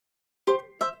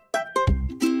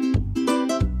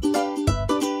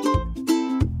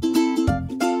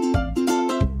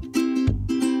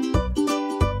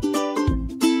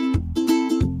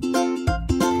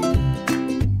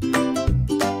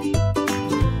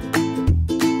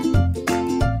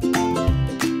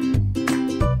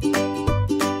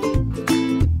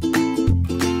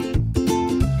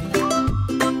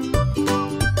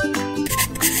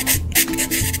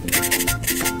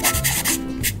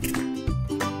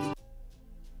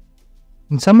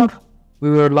In summer, we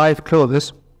wear light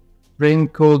clothes,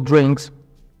 drink cold drinks,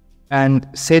 and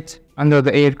sit under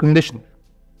the air conditioner.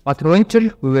 But in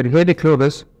winter, we wear heavy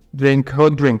clothes, drink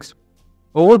hot drinks.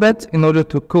 All that in order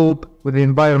to cope with the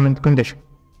environment condition.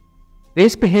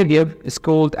 This behavior is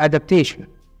called adaptation.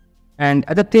 And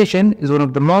adaptation is one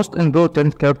of the most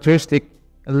important characteristics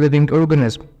of living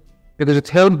organism because it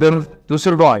helps them to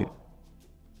survive.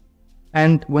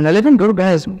 And when a living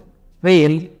organism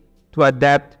fails to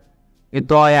adapt, it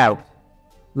dies out.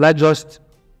 Like just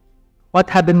what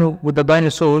happened with the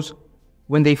dinosaurs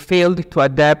when they failed to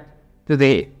adapt to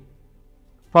the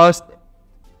fast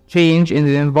change in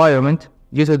the environment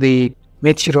due to the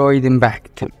meteoroid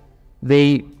impact.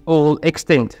 They all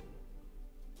extinct.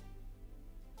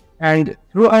 And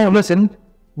through our lesson,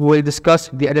 we will discuss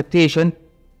the adaptation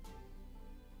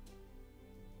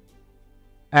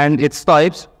and its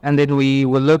types, and then we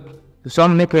will look to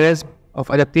some mechanisms of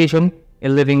adaptation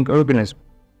in living organisms.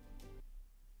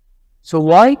 So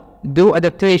why do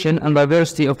adaptation and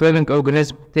diversity of living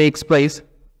organisms takes place?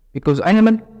 Because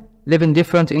animals live in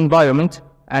different environments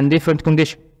and different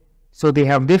conditions, so they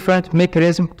have different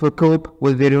mechanisms to cope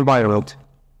with their environment.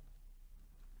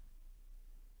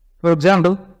 For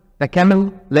example, the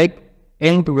camel leg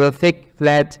ends with a thick,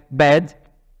 flat bed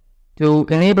to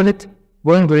enable it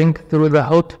wandering through the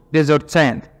hot desert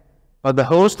sand, but the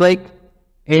horse leg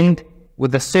ends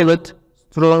with a solid,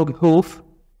 strong hoof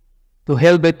to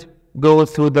help it go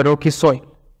through the rocky soil.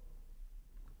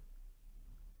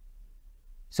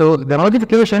 So the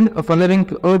modification of a living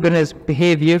organism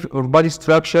behavior or body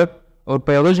structure or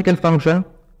biological function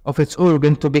of its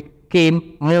organ to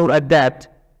become more adapt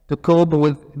to cope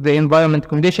with the environment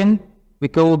condition, we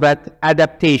call that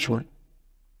adaptation.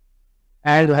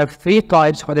 And we have three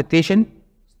types of adaptation: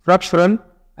 structural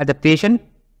adaptation,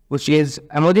 which is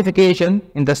a modification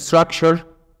in the structure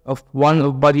of one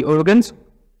of body organs,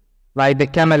 like the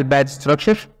camel bed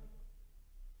structure.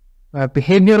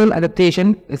 Behavioral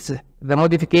adaptation is the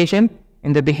modification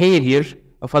in the behavior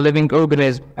of a living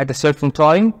organism at a certain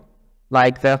time,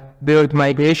 like the bird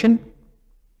migration.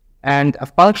 And a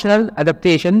functional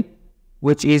adaptation,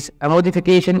 which is a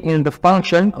modification in the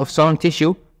function of some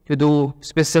tissue to do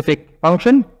specific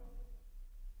function,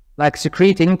 like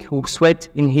secreting sweat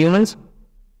in humans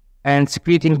and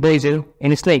secreting basil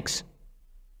in snakes.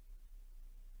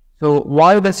 So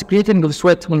while the secreting of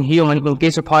sweat in humans in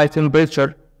case of high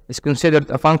temperature is considered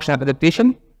a functional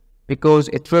adaptation, because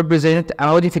it represents a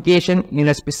modification in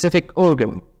a specific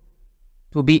organ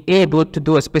to be able to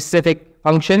do a specific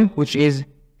function, which is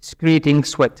secreting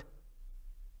sweat.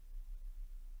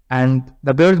 And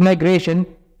the bird migration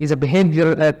is a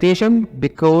behavioral adaptation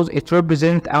because it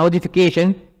represents a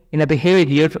modification in a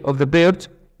behavior of the bird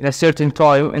in a certain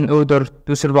time in order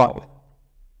to survive.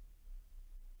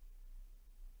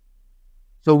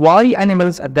 So why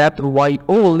animals adapt, or why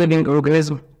all living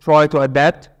organisms try to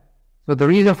adapt? So the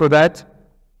reason for that: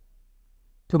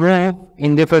 to move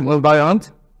in different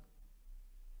environments,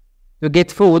 to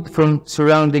get food from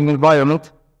surrounding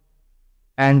environment,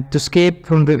 and to escape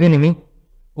from the enemy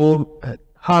or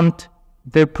hunt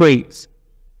their prey.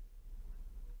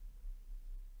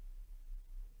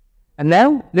 And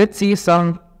now let's see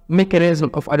some mechanism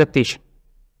of adaptation.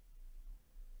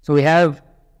 So we have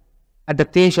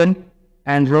adaptation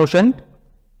and erosion,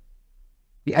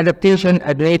 the adaptation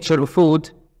and nature of food,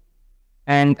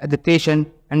 and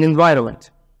adaptation and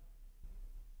environment.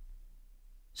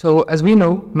 So as we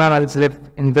know, mammals live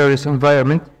in various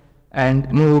environments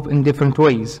and move in different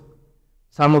ways.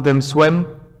 Some of them swim,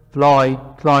 fly,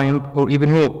 climb, or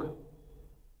even walk.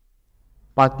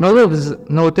 But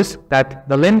notice that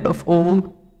the limbs of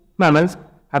all mammals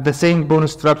have the same bone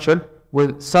structure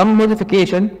with some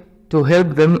modification to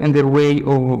help them in their way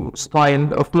or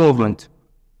style of movement.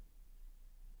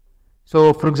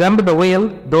 So for example, the whale,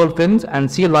 dolphins, and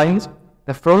sea lions,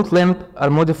 the front limbs are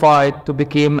modified to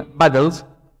become paddles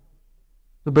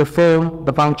to perform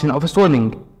the function of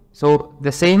swimming. So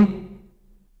the same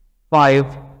 5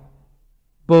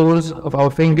 bones of our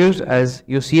fingers as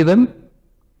you see them,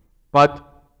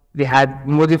 but they had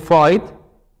modified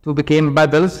to become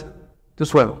paddles to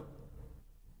swim.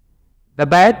 The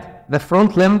bat, the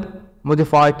front limb,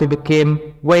 modified to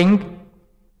become wing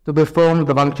to perform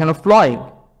the function of flying.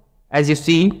 As you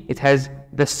see, it has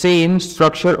the same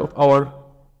structure of our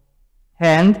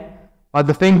hand, but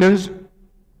the fingers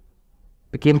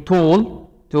became tall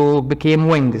to become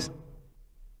wings.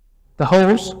 The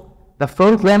horse, the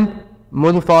front limb,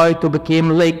 modified to become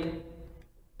leg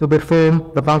to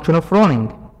perform the function of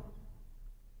running.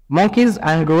 Monkeys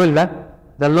and gorilla,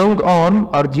 the long arms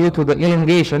are due to the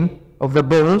elongation of the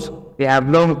bones. They have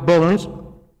long bones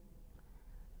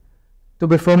to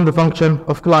perform the function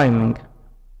of climbing.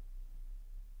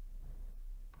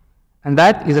 And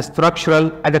that is a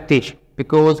structural adaptation,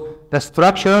 because the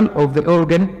structure of the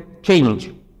organ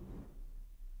change.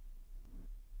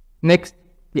 Next,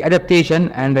 the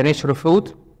adaptation and the nature of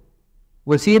food.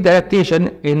 We'll see the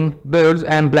adaptation in birds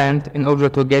and plants in order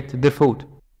to get their food.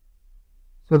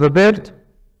 So the bird,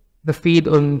 they feed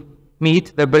on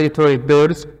meat, the predatory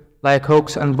birds like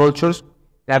hawks and vultures.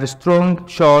 They have strong,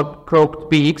 sharp,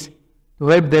 crooked beaks to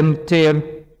help them tear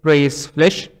prey's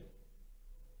flesh.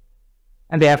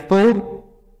 And they have 4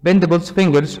 bendable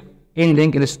fingers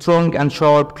ending in strong and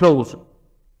sharp claws.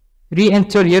 3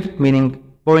 anterior, meaning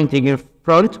pointing in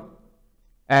front,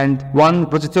 and 1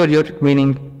 posterior,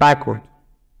 meaning backward,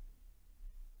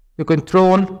 to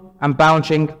control and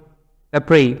pouncing the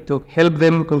prey, to help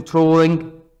them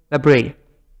controlling the prey.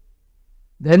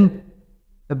 Then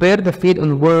the bird feed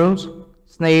on worms,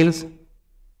 snails,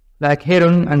 like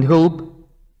heron and hoop.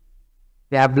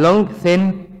 They have long,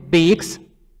 thin beaks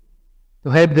to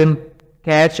help them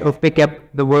catch or pick up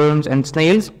the worms and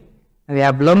snails, and they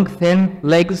have long, thin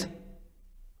legs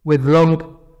with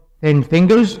long, thin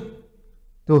fingers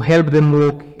to help them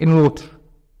walk in water.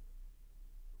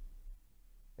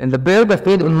 And the bird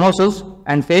feed on mussels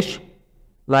and fish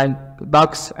like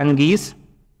ducks and geese.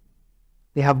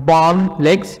 They have palm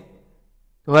legs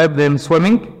to help them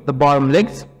swimming, the palm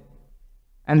legs,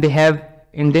 and they have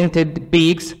indented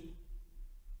beaks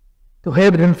to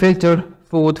help them filter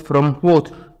food from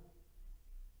water.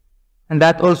 And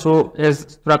that also is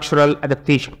structural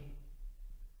adaptation.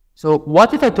 So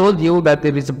what if I told you that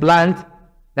there is a plant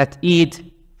that eats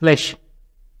flesh,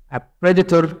 a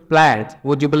predator plant?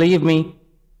 Would you believe me?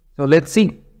 So let's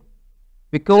see.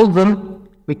 We call them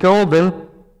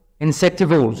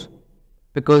insectivores,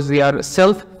 because they are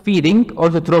self-feeding,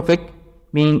 autotrophic,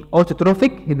 meaning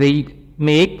autotrophic, they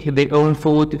make their own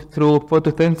food through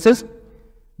photosynthesis,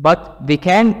 but they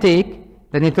can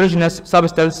take the nitrogenous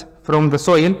substance from the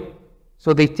soil,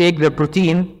 so they take the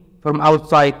protein from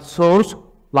outside source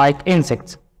like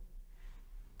insects,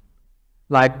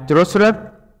 like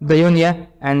Drosera, Dionia,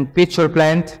 and pitcher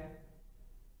plant.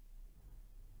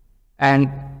 And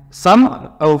some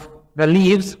of the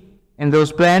leaves in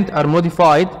those plants are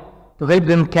modified to help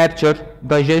them capture,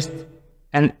 digest,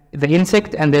 and the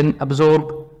insect, and then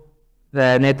absorb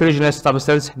the nitrogenous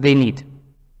substance they need.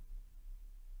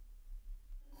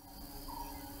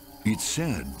 It's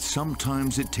said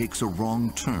sometimes it takes a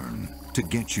wrong turn to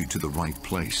get you to the right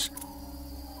place.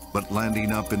 But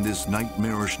landing up in this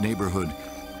nightmarish neighborhood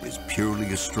is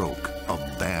purely a stroke of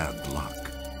bad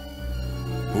luck.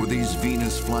 For these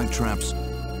Venus flytraps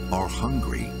are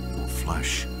hungry for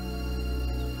flesh.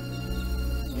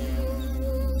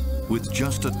 With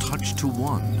just a touch to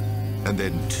one, and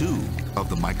then 2 of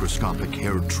the microscopic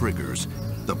haired triggers,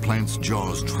 the plant's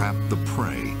jaws trap the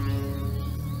prey,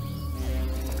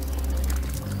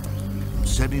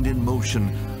 setting in motion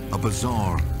a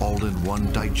bizarre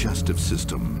all-in-one digestive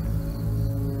system.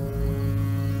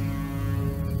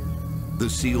 The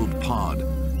sealed pod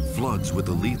floods with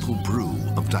a lethal brew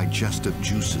of digestive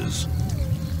juices.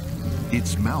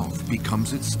 Its mouth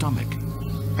becomes its stomach,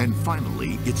 and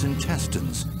finally its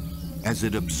intestines, as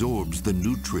it absorbs the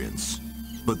nutrients.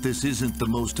 But this isn't the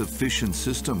most efficient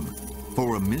system,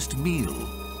 for a missed meal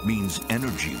means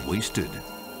energy wasted.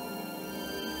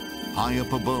 High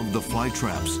up above the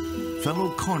flytraps,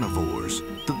 fellow carnivores,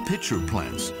 the pitcher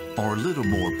plants, are a little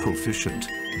more proficient.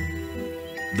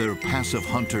 They're passive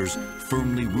hunters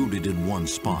firmly rooted in one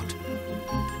spot.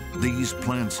 These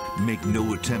plants make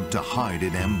no attempt to hide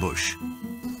in ambush.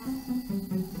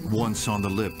 Once on the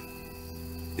lip,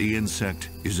 the insect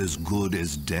is as good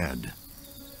as dead.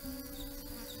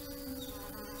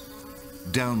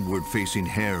 Downward-facing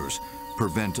hairs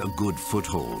prevent a good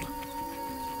foothold.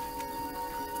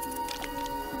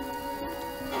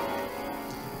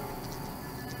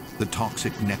 The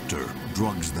toxic nectar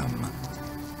drugs them.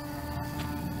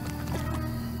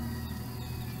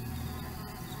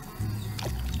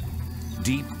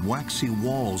 Deep, waxy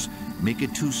walls make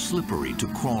it too slippery to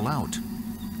crawl out.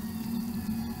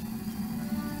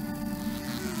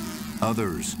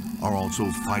 Others are also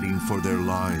fighting for their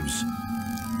lives.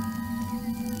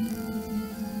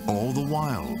 All the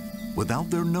while,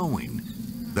 without their knowing,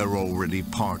 they're already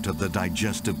part of the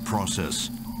digestive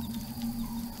process.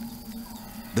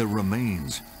 Their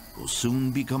remains will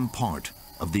soon become part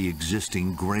of the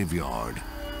existing graveyard.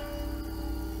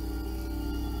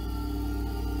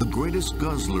 The greatest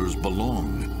guzzlers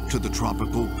belong to the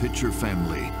tropical pitcher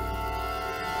family.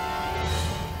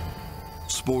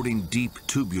 Sporting deep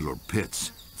tubular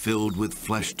pits filled with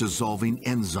flesh-dissolving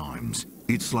enzymes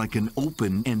It's like an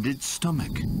open-ended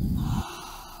stomach.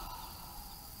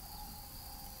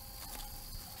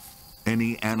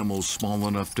 Any animal small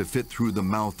enough to fit through the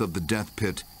mouth of the death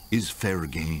pit is fair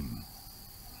game.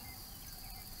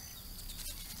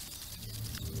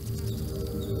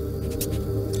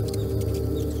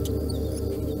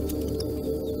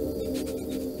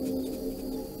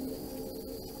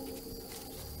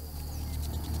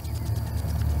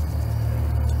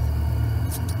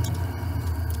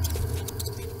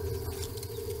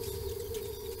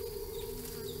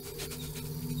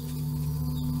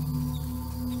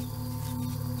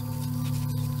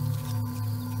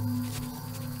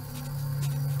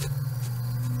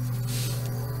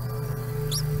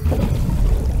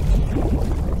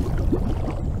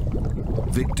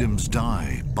 Victims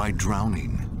die by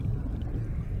drowning,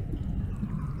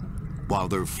 while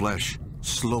their flesh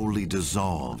slowly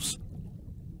dissolves.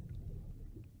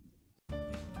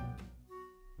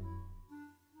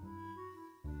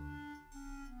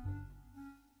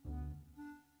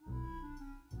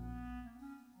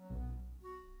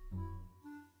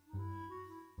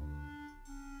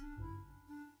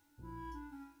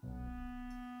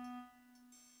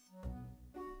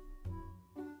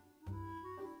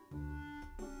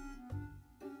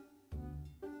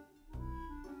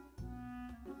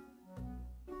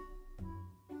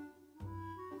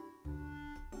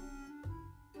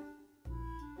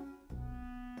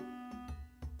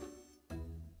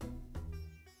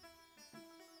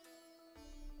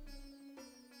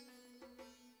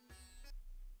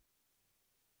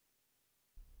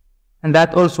 And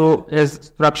that also is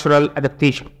structural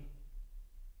adaptation.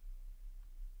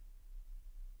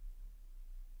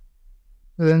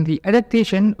 Then the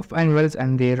adaptation of animals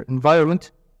and their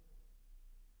environment.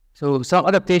 So some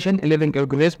adaptation in living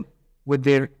organisms with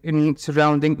their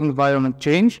surrounding environment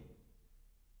change,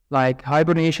 like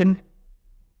hibernation,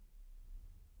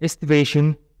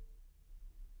 estivation,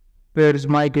 birds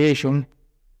migration,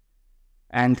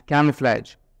 and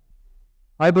camouflage.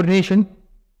 Hibernation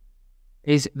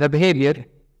is the behavior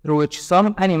through which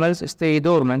some animals stay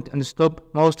dormant and stop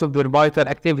most of their vital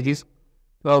activities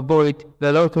to avoid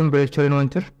the low temperature in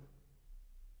winter.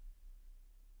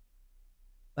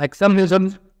 Like some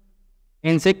lizards,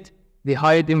 insects, they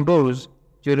hide in burrows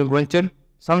during winter.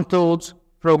 Some toads,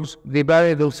 frogs, they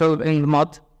bury themselves in the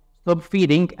mud, stop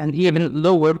feeding, and even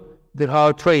lower their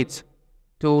heart rates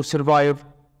to survive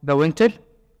the winter.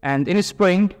 And in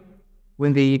spring,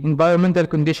 when the environmental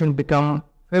conditions become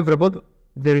favorable,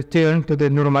 they return to their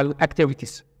normal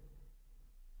activities.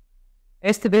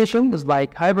 Estivation is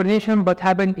like hibernation but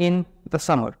happen in the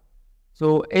summer.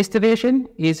 So estivation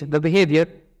is the behavior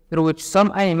through which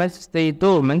some animals stay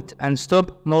dormant and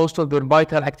stop most of their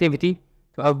vital activity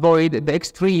to avoid the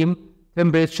extreme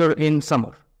temperature in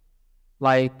summer.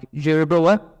 Like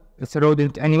jerboa, it's a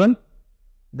rodent animal,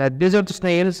 the desert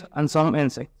snails, and some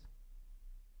insects.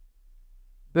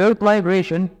 Bird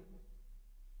migration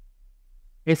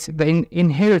is the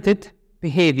inherited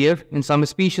behavior in some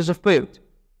species of bird,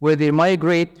 where they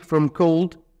migrate from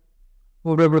cold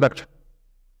for reproduction.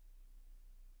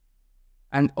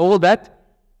 And all that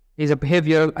is a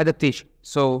behavioral adaptation.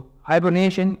 So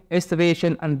hibernation,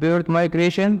 estivation, and bird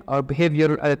migration are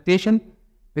behavioral adaptation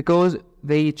because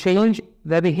they change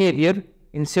the behavior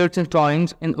in certain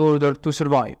times in order to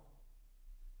survive.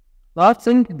 Last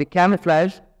thing, the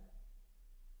camouflage.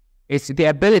 It's the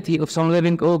ability of some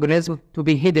living organism to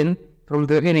be hidden from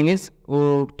their enemies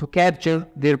or to capture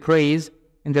their prey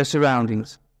in their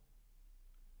surroundings.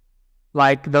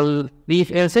 Like the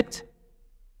leaf insect,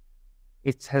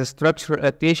 it has structural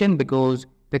adaptation because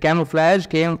the camouflage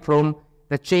came from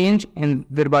the change in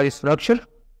their body structure.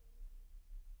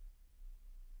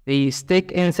 The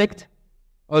stick insect,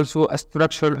 also a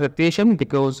structural adaptation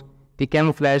because the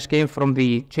camouflage came from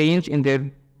the change in their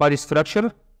body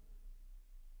structure.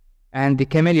 And the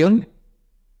chameleon,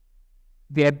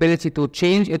 the ability to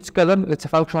change its color, it's a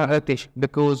functional adaptation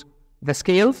because the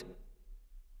scales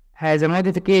has a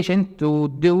modification to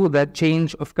do that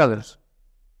change of colors.